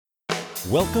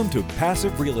Welcome to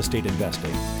Passive Real Estate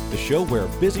Investing, the show where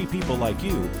busy people like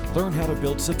you learn how to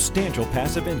build substantial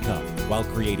passive income while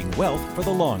creating wealth for the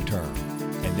long term.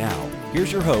 And now,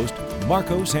 here's your host,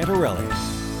 Marco Santarelli.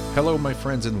 Hello, my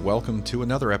friends, and welcome to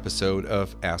another episode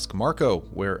of Ask Marco,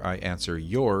 where I answer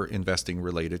your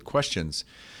investing-related questions.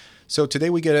 So today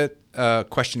we get a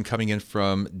question coming in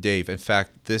from Dave. In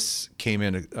fact, this came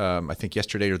in, I think,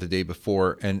 yesterday or the day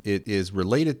before, and it is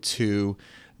related to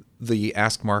the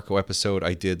Ask Marco episode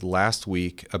I did last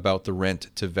week about the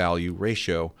rent-to-value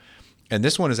ratio. And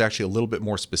this one is actually a little bit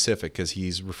more specific because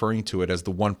he's referring to it as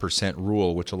the 1%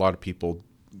 rule, which a lot of people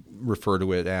refer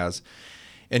to it as.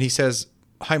 And he says,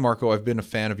 "Hi, Marco. I've been a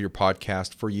fan of your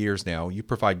podcast for years now. You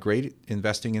provide great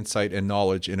investing insight and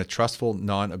knowledge in a trustful,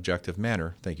 non-objective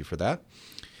manner." Thank you for that.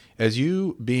 As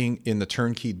you being in the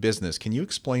turnkey business, can you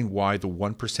explain why the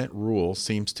 1% rule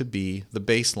seems to be the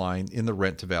baseline in the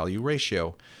rent-to-value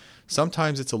ratio?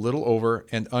 Sometimes it's a little over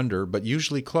and under, but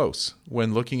usually close.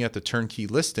 When looking at the turnkey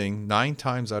listing, 9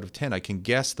 times out of 10, I can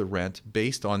guess the rent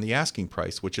based on the asking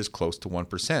price, which is close to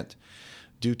 1%.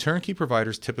 Do turnkey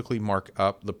providers typically mark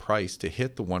up the price to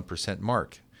hit the 1%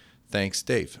 mark? Thanks,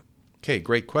 Dave. Okay,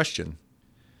 great question.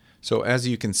 So as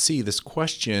you can see, this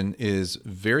question is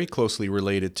very closely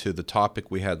related to the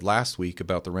topic we had last week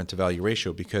about the rent-to-value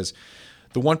ratio, because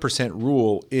the 1%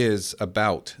 rule is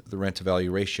about the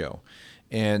rent-to-value ratio.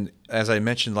 And as I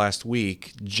mentioned last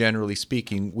week, generally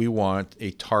speaking, we want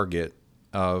a target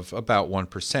of about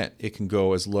 1%. It can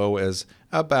go as low as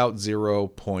about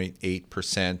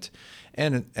 0.8%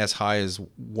 and as high as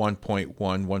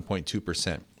 1.1,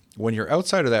 1.2%. When you're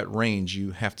outside of that range,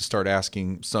 you have to start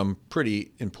asking some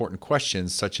pretty important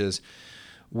questions, such as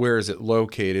where is it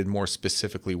located? More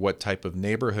specifically, what type of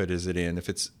neighborhood is it in? If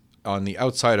it's on the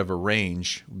outside of a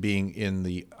range, being in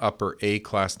the upper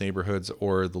A-class neighborhoods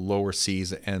or the lower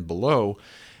C's and below,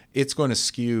 it's going to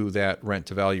skew that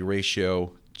rent-to-value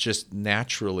ratio just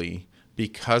naturally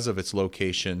because of its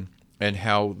location and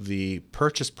how the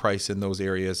purchase price in those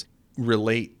areas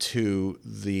relate to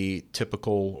the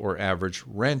typical or average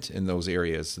rent in those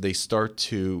areas. They start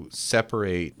to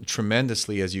separate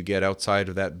tremendously as you get outside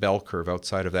of that bell curve,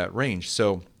 outside of that range.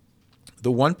 So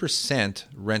the 1%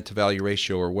 rent-to-value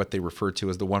ratio, or what they refer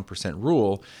to as the 1%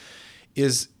 rule,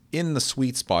 is in the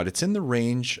sweet spot. It's in the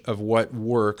range of what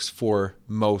works for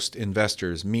most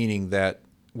investors, meaning that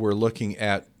we're looking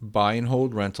at buy and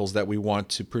hold rentals that we want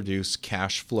to produce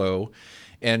cash flow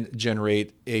and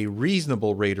generate a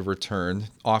reasonable rate of return.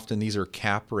 Often these are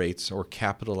cap rates or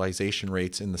capitalization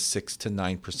rates in the 6 to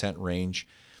 9% range.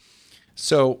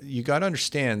 So you got to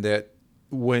understand that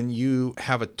when you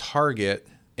have a target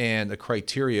and a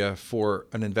criteria for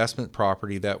an investment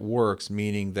property that works,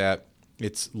 meaning that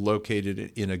it's located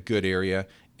in a good area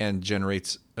and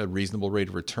generates a reasonable rate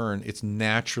of return, it's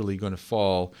naturally going to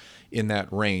fall in that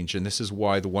range. And this is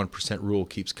why the 1% rule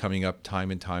keeps coming up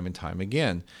time and time and time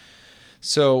again.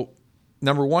 So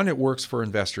number one, it works for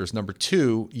investors. Number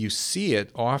two, you see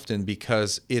it often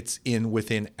because it's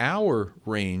within our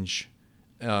range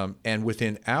and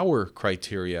within our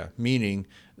criteria, meaning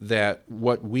that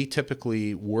what we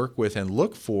typically work with and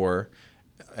look for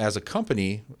as a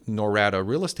company, Norada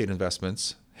Real Estate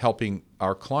Investments, helping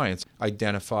our clients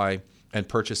identify and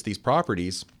purchase these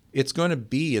properties, it's going to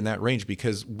be in that range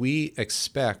because we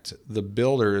expect the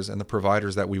builders and the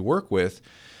providers that we work with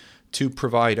to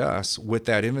provide us with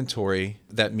that inventory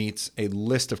that meets a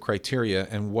list of criteria,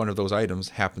 and one of those items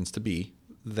happens to be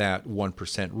that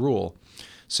 1% rule.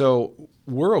 So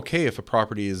we're okay if a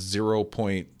property is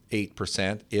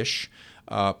 0.8%-ish,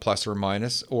 plus or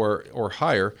minus, or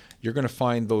higher. You're going to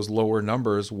find those lower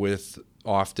numbers with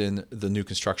often the new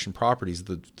construction properties,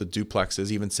 the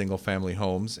duplexes, even single-family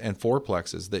homes, and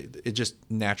fourplexes. It just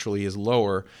naturally is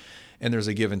lower, and there's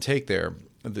a give and take there.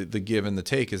 The give and the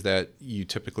take is that you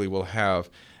typically will have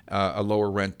a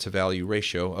lower rent-to-value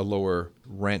ratio, a lower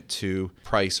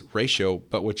rent-to-price ratio,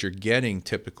 but what you're getting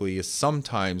typically is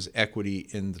sometimes equity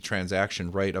in the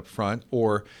transaction right up front,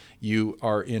 or you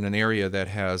are in an area that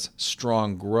has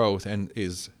strong growth and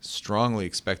is strongly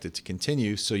expected to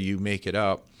continue, so you make it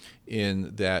up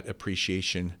in that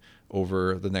appreciation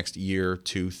over the next year,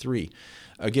 2, 3.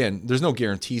 Again, there's no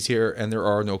guarantees here, and there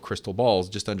are no crystal balls.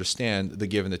 Just understand the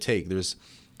give and the take.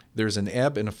 There's an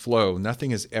ebb and a flow. Nothing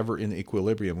is ever in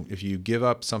equilibrium. If you give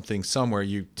up something somewhere,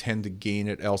 you tend to gain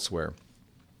it elsewhere.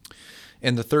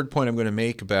 And the third point I'm going to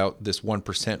make about this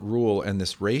 1% rule and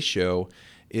this ratio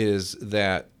is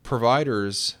that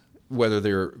providers, whether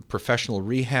they're professional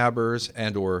rehabbers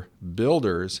and or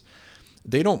builders,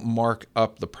 they don't mark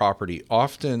up the property.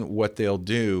 Often what they'll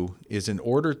do is, in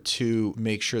order to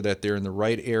make sure that they're in the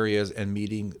right areas and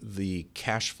meeting the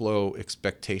cash flow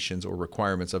expectations or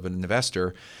requirements of an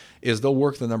investor, is they'll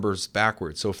work the numbers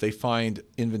backwards. So if they find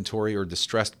inventory or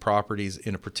distressed properties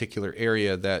in a particular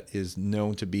area that is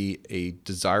known to be a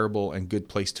desirable and good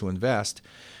place to invest,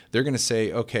 they're going to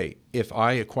say, okay, if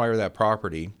I acquire that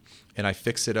property and I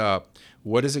fix it up,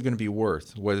 what is it going to be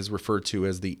worth? What is referred to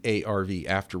as the ARV,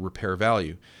 after repair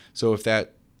value. So if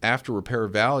that after repair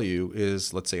value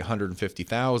is, let's say,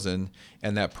 $150,000,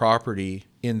 and that property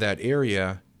in that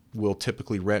area will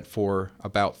typically rent for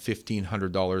about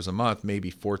 $1,500 a month,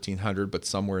 maybe $1,400, but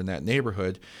somewhere in that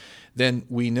neighborhood, then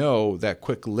we know that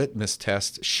quick litmus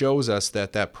test shows us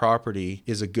that that property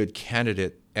is a good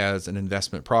candidate as an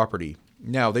investment property.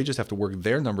 Now, they just have to work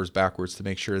their numbers backwards to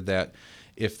make sure that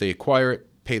if they acquire it,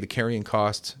 pay the carrying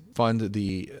costs, fund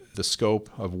the scope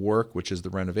of work, which is the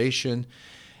renovation,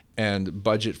 and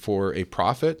budget for a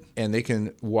profit, and they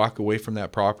can walk away from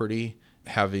that property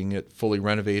having it fully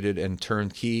renovated and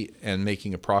turnkey and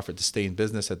making a profit to stay in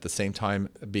business, at the same time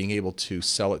being able to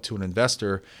sell it to an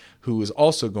investor who is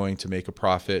also going to make a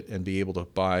profit and be able to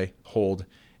buy, hold,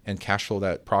 and cash flow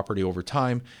that property over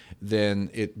time. Then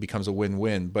it becomes a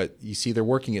win-win. But you see, they're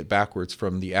working it backwards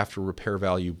from the after repair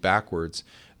value backwards.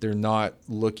 They're not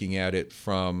looking at it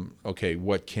from, okay,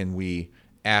 what can we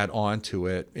add on to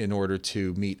it in order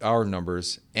to meet our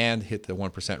numbers and hit the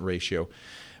 1% ratio.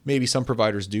 Maybe some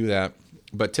providers do that,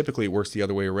 but typically it works the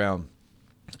other way around.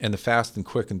 And the fast and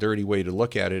quick and dirty way to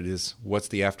look at it is, what's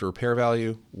the after repair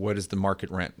value? What is the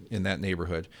market rent in that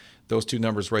neighborhood? Those two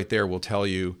numbers right there will tell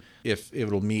you if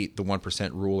it'll meet the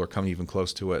 1% rule or come even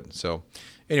close to it. So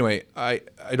anyway, I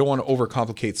don't want to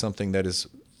overcomplicate something that is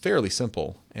fairly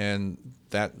simple, and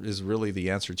that is really the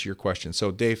answer to your question.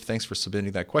 So Dave, thanks for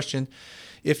submitting that question.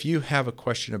 If you have a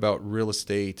question about real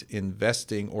estate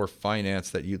investing or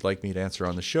finance that you'd like me to answer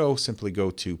on the show, simply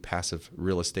go to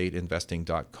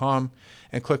passiverealestateinvesting.com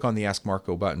and click on the Ask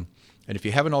Marco button. And if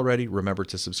you haven't already, remember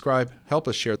to subscribe. Help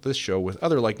us share this show with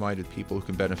other like-minded people who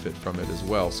can benefit from it as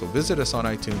well. So visit us on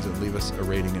iTunes and leave us a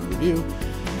rating and review.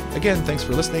 Again, thanks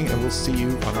for listening, and we'll see you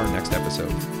on our next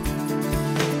episode.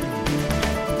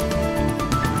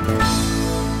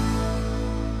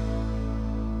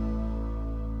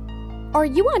 Are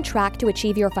you on track to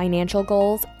achieve your financial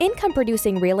goals?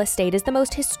 Income-producing real estate is the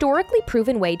most historically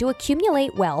proven way to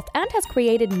accumulate wealth and has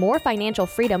created more financial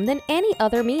freedom than any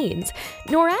other means.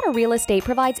 Norada Real Estate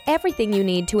provides everything you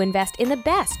need to invest in the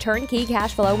best turnkey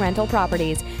cash flow rental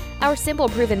properties. Our simple,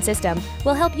 proven system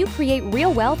will help you create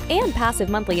real wealth and passive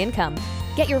monthly income.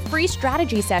 Get your free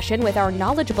strategy session with our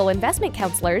knowledgeable investment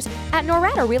counselors at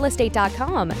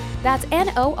noradarealestate.com. That's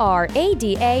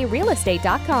NORADA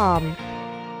realestate.com.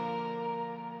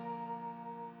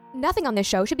 Nothing on this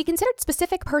show should be considered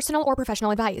specific personal or professional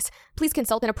advice. Please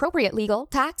consult an appropriate legal,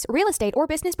 tax, real estate, or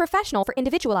business professional for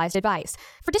individualized advice.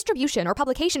 For distribution or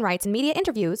publication rights and media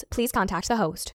interviews, please contact the host.